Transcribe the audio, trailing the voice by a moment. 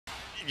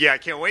Yeah, I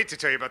can't wait to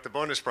tell you about the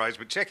bonus prize,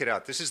 but check it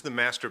out. This is the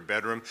master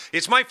bedroom.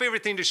 It's my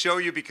favorite thing to show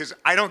you because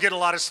I don't get a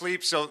lot of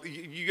sleep, so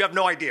you have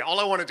no idea. All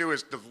I want to do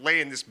is to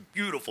lay in this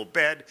beautiful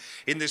bed,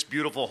 in this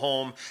beautiful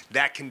home.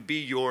 That can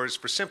be yours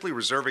for simply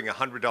reserving a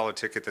 $100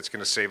 ticket that's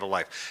going to save a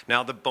life.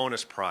 Now, the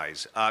bonus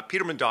prize.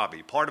 Peter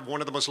Mondavi, part of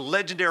one of the most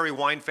legendary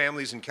wine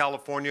families in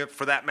California,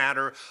 for that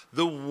matter,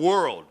 the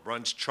world,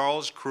 runs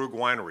Charles Krug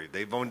Winery.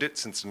 They've owned it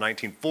since the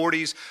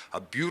 1940s.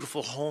 A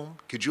beautiful home.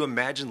 Could you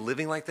imagine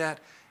living like that?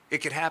 It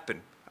could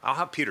happen. I'll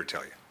have Peter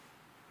tell you.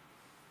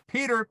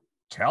 Peter,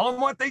 tell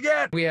them what they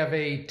get. We have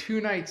a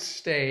 2-night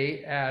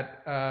stay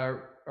at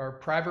our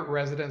private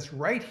residence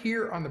right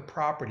here on the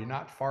property,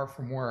 not far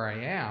from where I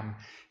am.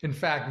 In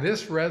fact,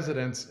 this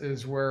residence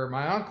is where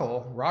my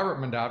uncle,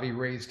 Robert Mondavi,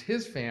 raised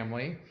his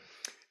family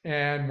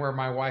and where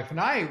my wife and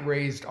I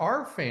raised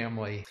our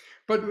family.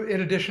 But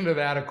in addition to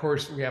that, of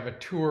course, we have a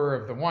tour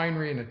of the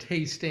winery and a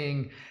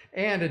tasting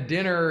and a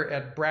dinner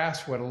at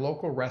Brasswood, a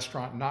local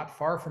restaurant not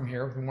far from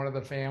here with one of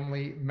the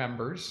family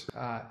members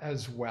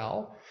as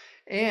well.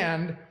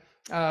 And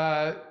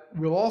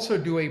we'll also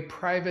do a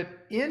private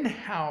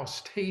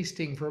in-house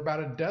tasting for about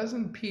a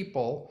dozen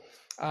people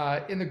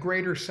in the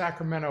greater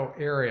Sacramento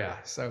area.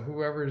 So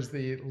whoever's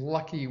the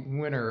lucky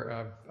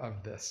winner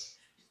of this.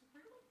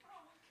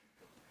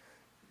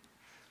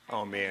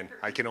 Oh, man,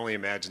 I can only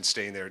imagine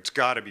staying there. It's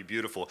got to be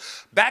beautiful.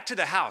 Back to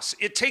the house.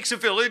 It takes a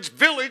village.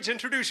 Village,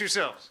 introduce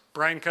yourselves.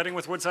 Brian Cutting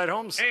with Woodside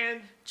Homes. And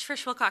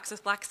Trish Wilcox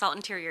with Black Salt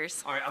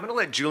Interiors. all right, I'm going to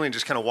let Julian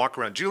just kind of walk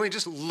around. Julian,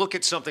 just look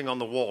at something on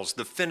the walls,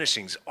 the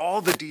finishings, all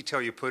the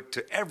detail you put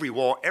to every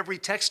wall, every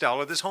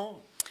textile of this home.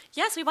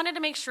 Yes, we wanted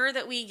to make sure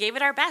that we gave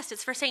it our best.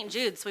 It's for St.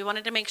 Jude, so we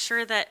wanted to make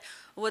sure that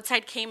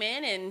Woodside came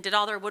in and did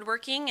all their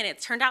woodworking, and it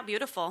turned out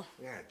beautiful.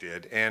 Yeah, it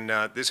did. And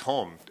this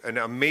home, an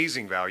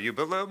amazing value,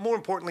 but more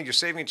importantly, you're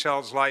saving a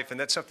child's life, and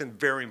that's something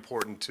very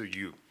important to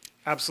you.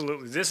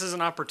 Absolutely. This is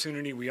an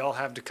opportunity we all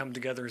have to come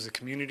together as a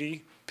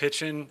community,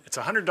 pitch in. It's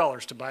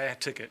 $100 to buy a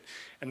ticket,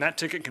 and that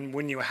ticket can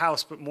win you a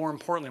house, but more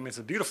importantly, I mean, it's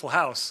a beautiful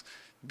house,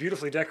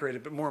 beautifully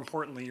decorated, but more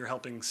importantly, you're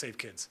helping save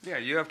kids. Yeah,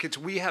 you have kids.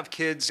 We have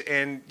kids,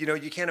 and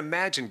you can't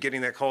imagine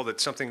getting that call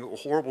that something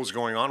horrible is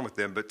going on with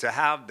them. But to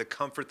have the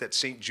comfort that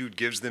St. Jude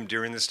gives them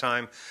during this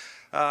time,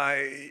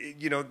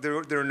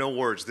 there are no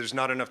words. There's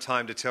not enough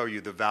time to tell you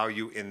the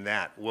value in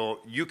that. Well,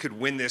 you could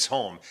win this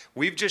home.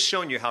 We've just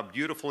shown you how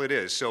beautiful it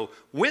is. So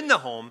win the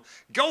home.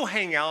 Go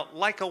hang out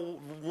like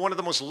one of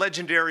the most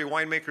legendary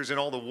winemakers in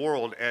all the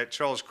world at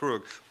Charles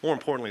Krug. More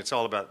importantly, it's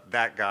all about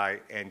that guy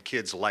and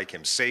kids like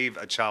him. Save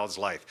a child's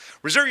life.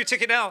 Reserve your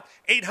ticket now,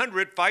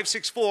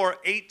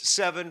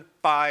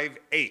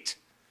 800-564-8758.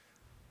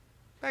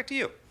 Back to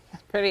you.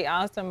 Pretty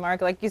awesome,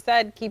 Mark. Like you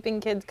said, keeping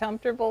kids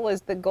comfortable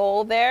is the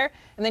goal there.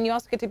 And then you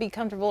also get to be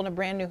comfortable in a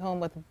brand new home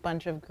with a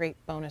bunch of great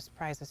bonus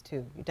prizes,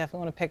 too. You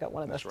definitely want to pick up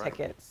one of those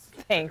tickets.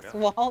 Thanks,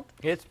 Walt.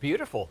 It's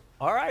beautiful.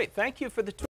 All right. Thank you for the tour.